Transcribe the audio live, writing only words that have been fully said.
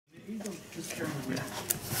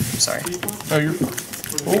Sorry. Oh, you're.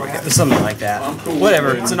 Something like that.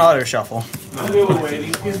 Whatever, it's an auto shuffle.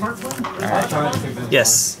 Alright.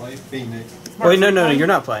 Yes. Wait, no, you're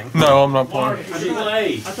not playing. No, I'm not playing.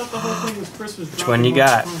 Which one you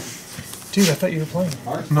got? Dude, I thought you were playing.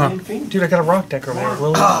 No. Dude, I got a rock deck over there.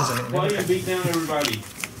 Lily is in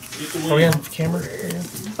it. Are we on camera?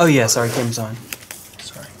 Oh yeah, sorry, camera's on.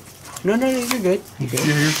 Sorry. No, you're good. You're good.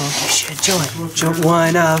 Yeah, you're fine. You should join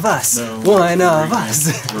one of us. One of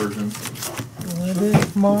us. Version.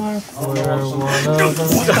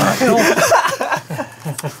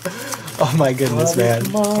 Oh my goodness, man.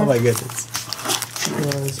 Oh my goodness.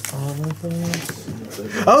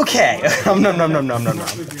 Okay. No.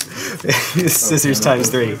 Scissors times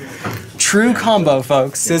 3. True combo,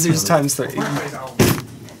 folks. Scissors times 3.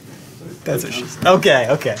 That's what she said. Okay.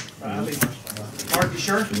 Mark, you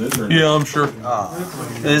sure? Yeah, I'm sure.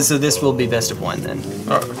 So this will be best of 1 then.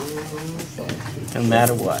 No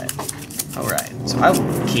matter what. Alright. So I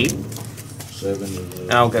will keep.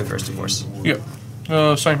 And I'll go first, of course. Yep.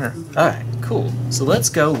 Same here. Alright, cool. So let's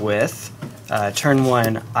go with turn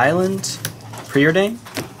 1 Island Preordain.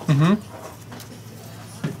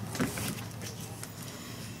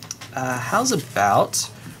 How's about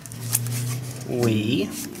we...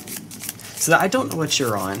 So I don't know what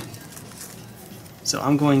you're on. So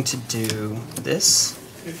I'm going to do this.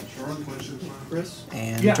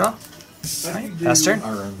 And draw. Alright, pass turn.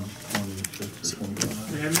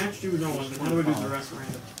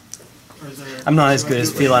 I'm not as good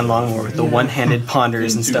as Feline Longmore with the one-handed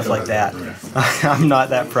ponders and stuff like that. I'm not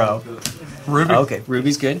that pro. Ruby? Oh, okay,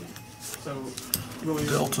 Ruby's good.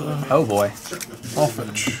 Delta. Oh boy. I'll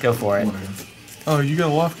fetch. Go for it. Oh, you got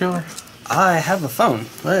a life counter? I have a phone.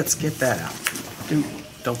 Let's get that out. Dude,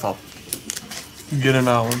 don't fall. Get an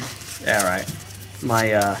island. Alright.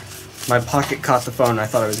 My pocket caught the phone. I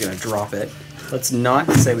thought I was going to drop it. Let's not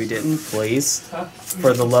say we didn't, please.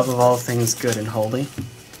 For the love of all things good and holy.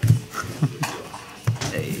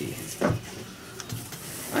 Hey.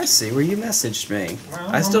 I see where you messaged me.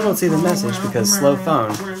 I still don't see the message because slow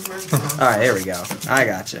phone. Alright, there we go. I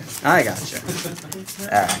gotcha. Alright.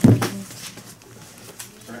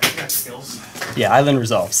 Yeah, Island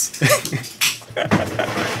resolves.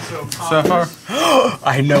 Sapphire?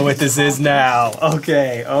 I know what this is now.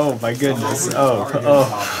 Okay. Oh my goodness.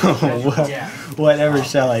 Whatever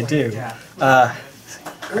shall I do?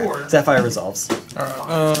 Sapphire resolves.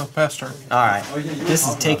 Alright, pass turn. Alright. This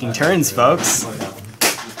is taking turns, folks.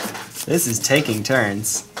 This is taking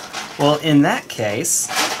turns. Well, in that case,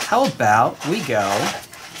 how about we go...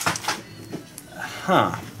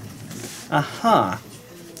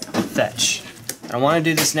 Fetch. I don't want to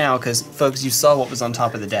do this now because, folks, you saw what was on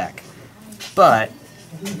top of the deck. But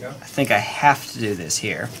I think I have to do this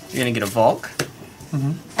here. You're going to get a Volk.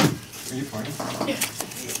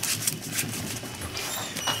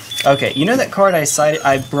 Okay, you know that card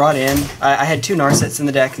I brought in? I had 2 Narsets in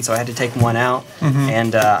the deck, and so I had to take one out.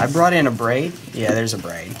 And I brought in Abrade. Yeah, there's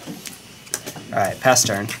Abrade. Alright, pass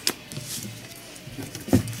turn.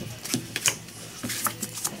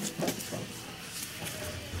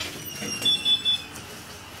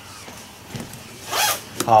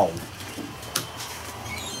 Oh.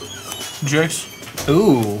 Jace?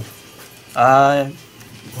 Ooh.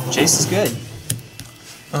 Jace is good.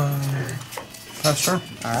 Pass turn.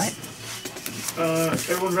 Alright.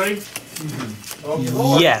 Everyone ready?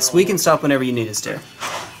 Yes, we can stop whenever you need us to.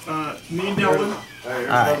 Me and Delvin.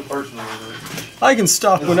 Alright. I can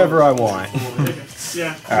stop whenever I want.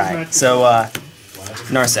 Yeah. Alright, so,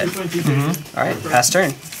 Narset. Alright, pass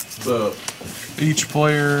turn. Each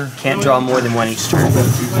player... Can't draw more than 1 each turn.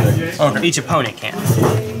 Okay. Each opponent can.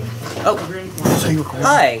 Oh.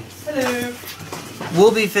 Hi. Hello.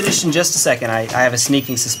 We'll be finished in just a second. I have a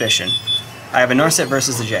sneaking suspicion. I have a Narset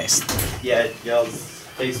versus a Jace. Yeah, y'all's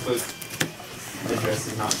Facebook address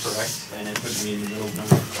is not correct, and it put me in the middle of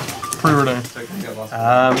nowhere.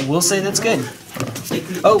 Preordain. We'll say that's good.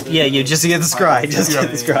 Oh, yeah, you just get the scry. Just get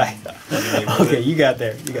the scry. Okay, you got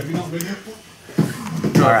there. You got there.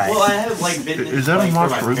 Alright. Well, I have like been Is that a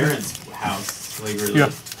Mox my Ruby? parents' house, like really. Yeah.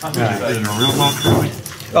 Is it a real Mox Ruby?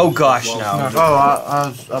 Oh gosh, no. Oh,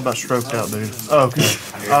 I about stroked out, dude. Okay.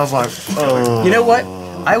 I was like, oh. You know what?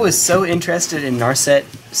 I was so interested in Narset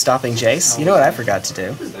stopping Jace. You know what I forgot to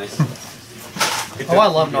do? Oh, I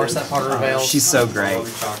love Narset Potter Veils. She's so great.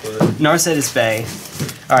 Narset is Bae.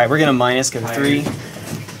 Alright, we're gonna minus go 3.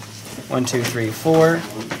 1, 2, 3, 4.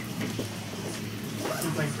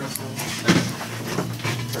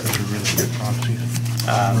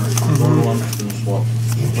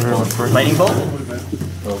 Lightning Bolt?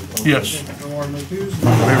 Yes.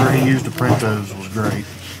 Whatever he used to print those was great.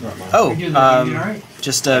 Oh,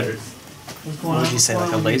 just a, what would you say,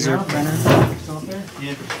 like a laser printer?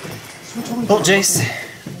 Bolt Jace.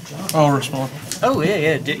 I'll respond. Oh,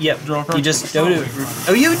 yeah, yep. Draw a card? You just go to,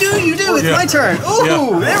 oh, you do, it's my turn. Ooh,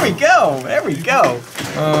 Yeah. there we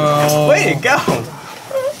go. Way to go.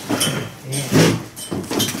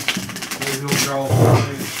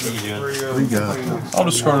 We got. I'll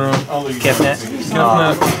discard a Kefnet.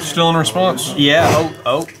 Kefnet. Still in response. Yeah,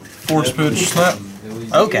 oh, Force pitch, snap.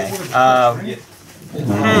 okay. How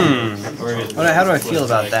do I feel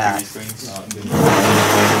about that?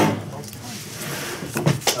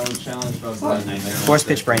 Force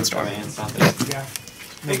pitch Brainstorm.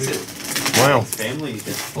 Makes it Wow. family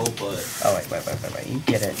difficult, but Oh, wait.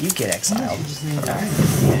 You get exiled.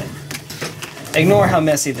 Alright. Ignore how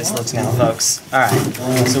messy this looks now, folks. Alright.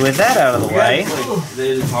 So with that out of the way,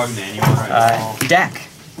 they're just talking to anyone right now. Dack.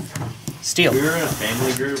 Steal. We were in a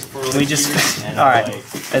family group for like We just, years, and alright. like,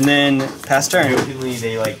 And then pass turn. jokingly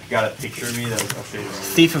they like got a picture of me that was updated.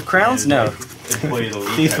 Thief of Crowns? No. Employee of the week.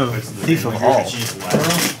 Thief I of- posted the thief family of group, all. and She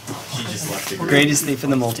just left the group. Greatest thief in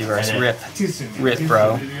the multiverse. Rip. Rip,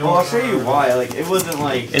 bro. Well, I'll show you why. Like, it wasn't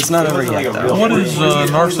like. It's not it over wasn't, yet, like, a though. real What is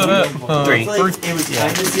Narset at? 3. Like, it was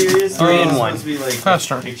kind of serious. 3 but it and was 1. supposed to be, like, Pass the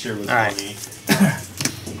turn. picture was Alright. funny.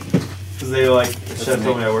 Because they like, Chef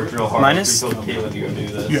told me I worked real hard. Minus? We told Caitlin to go do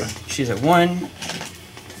this. Yeah. She's at 1.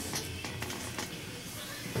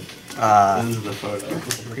 This is the photo.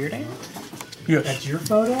 Preordain? Yes. That's your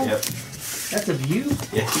photo? Yep. That's of you?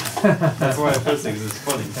 Yeah. That's why I posted because it's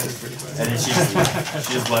funny. And then she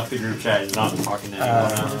just left the group chat and not talking to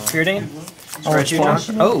anyone else. Preordain? Stretch you, Josh?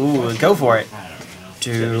 Oh, go for it.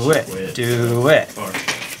 Do it. Do it.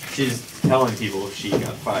 She's telling people she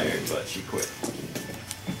got fired, but she quit.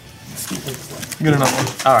 Get another one.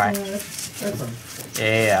 Alright.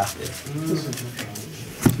 Yeah.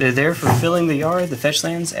 They're there for filling the yard, the fetch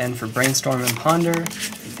lands, and for brainstorm and ponder,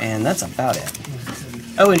 and that's about it.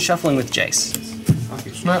 Oh, and shuffling with Jace.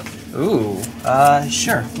 Snap. Ooh,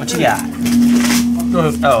 sure. What you got? Go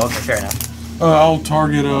ahead. Oh, okay, fair enough. I'll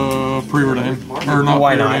target preordain. Or not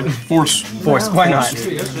Why preordain. not? Force. Force, why not?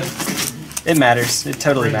 It matters. It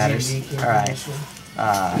totally matters. Alright.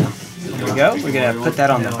 Here we go. We're gonna put that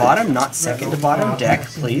on the bottom, not second to bottom. Deck,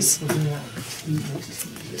 please.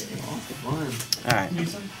 Alright.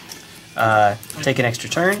 Take an extra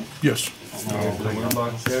turn. Yes.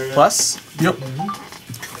 Plus. Yep.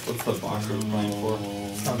 What's the box we're playing for?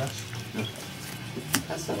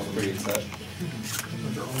 That's a pretty set.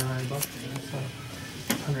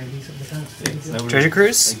 Treasure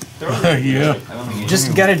Cruise. Yeah.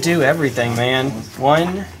 Just gotta do everything, man.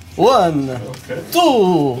 1,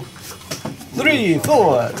 2, 3,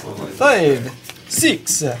 4, 5,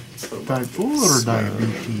 6. Type 4 or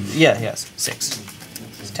diabetes? Yeah, yes, 6.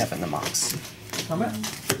 Just tap in the Mox.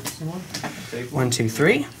 1, 2,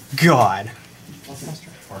 3. God.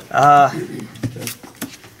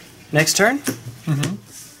 Next turn.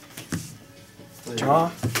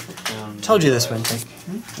 Draw. Told you this wouldn't take.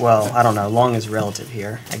 Well, I don't know. Long is relative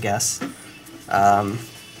here, I guess. No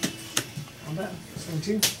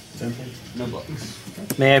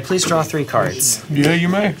bucks. May I please draw 3 cards? Yeah, you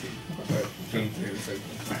may.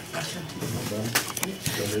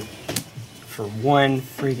 For 1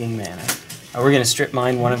 freaking mana. We're gonna strip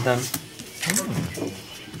mine one of them.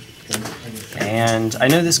 And I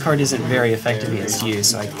know this card isn't very effective against you,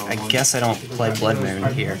 so I guess I don't play Blood Moon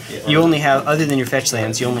here. You only have, other than your fetch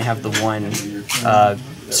lands, you only have the 1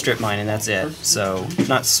 strip mine, and that's it. So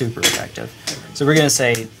not super effective. So we're gonna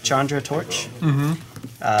say Chandra Torch.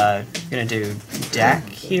 Gonna do Dack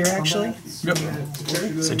here actually. Yep.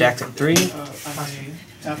 So Dack's at 3.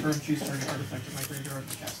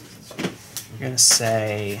 We're gonna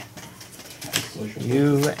say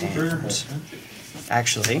you and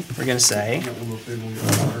actually we're gonna say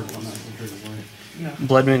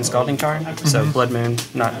Blood Moon Scalding Tarn. So Blood Moon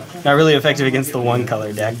not really effective against the 1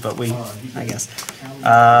 color deck, but I guess.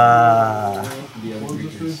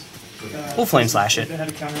 We'll Flame Slash it.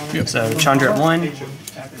 Yep. So Chandra at 1,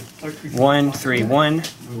 1, 3, 1.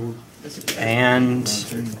 And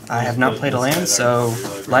I have not played a land, so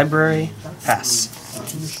Library, pass.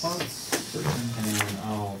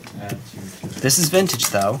 This is vintage,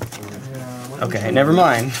 though. Okay, never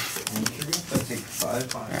mind.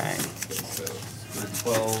 Alright.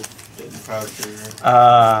 12,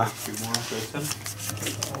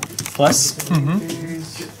 Plus?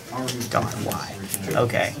 God, why?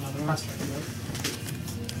 Okay.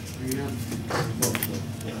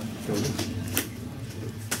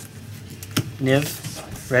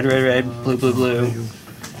 Niv. Red, red, red. Blue, blue, blue.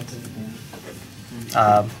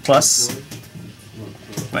 Plus.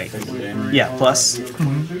 Wait. Yeah, plus.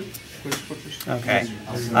 Okay.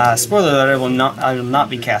 Spoiler alert, I will not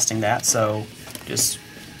be casting that, so just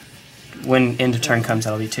when end of turn comes,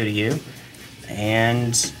 that'll be 2 to you.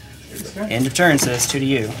 And end of turn says 2 to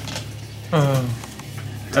you.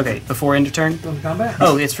 Okay, before end of turn?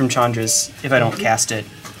 Oh, it's from Chandra's. If I don't cast it,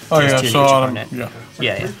 Oh it's yeah, 2 to so each autumn. opponent.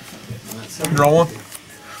 Yeah. Yeah. Draw one.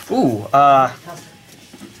 Ooh,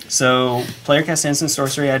 so player casts instant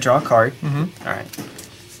sorcery, I draw a card. Alright.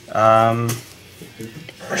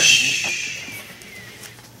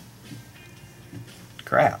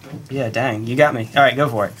 Crap. Yeah, dang, you got me. Alright, go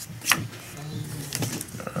for it.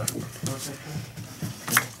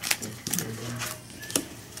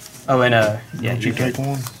 Oh, and yeah, Did you take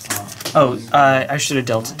one? Oh, I should have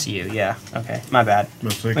dealt it to you. Yeah. Okay. My bad.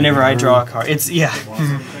 Whenever I draw a card, it's yeah.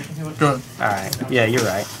 Good. All right. Yeah, you're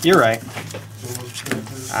right. You're right.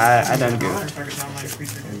 I done good.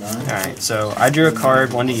 All right. So I drew a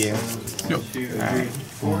card, 1 to you. Yep.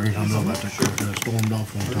 All right. I know about that card that stormed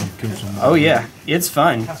off one time, killed somebody. Oh yeah, it's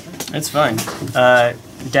fun. It's fun.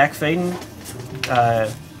 Dack Fayden,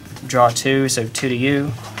 draw 2, so 2 to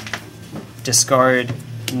you. Discard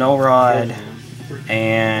Null Rod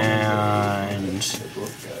and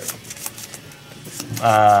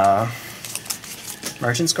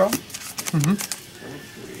Merchant Scroll.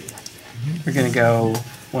 We're gonna go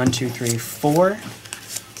 1, 2, 3, 4.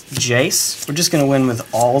 Jace. We're just gonna win with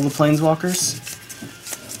all the Planeswalkers.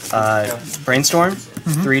 Brainstorm.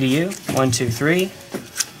 3 to you. 1, 2, 3.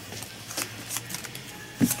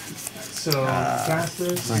 So,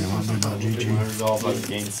 fastest. I think it might be about GG. It's all about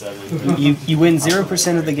game 7. You win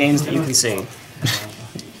 0% of the games that you can see.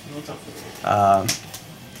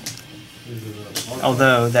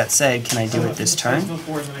 Although, that said, can I do it this turn?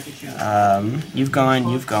 You've gone.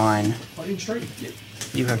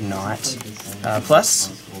 You have not.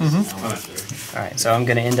 Plus? Alright, so I'm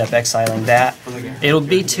going to end up exiling that. It'll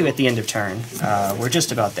be 2 at the end of turn. We're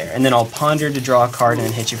just about there. And then I'll ponder to draw a card and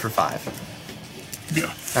then hit you for 5.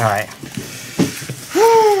 Yeah. Alright.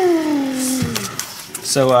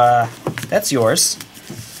 So, that's yours.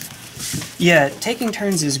 Yeah, taking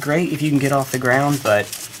turns is great if you can get off the ground, but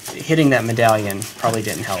hitting that medallion probably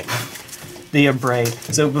didn't help. The Abrade.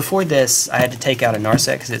 So before this, I had to take out a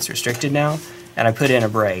Narset because it's restricted now, and I put in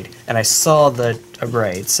Abrade, and I saw the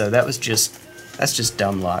Abrade, so that's just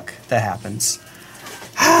dumb luck. That happens.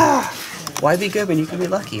 Why be good when you can be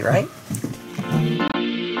lucky, right?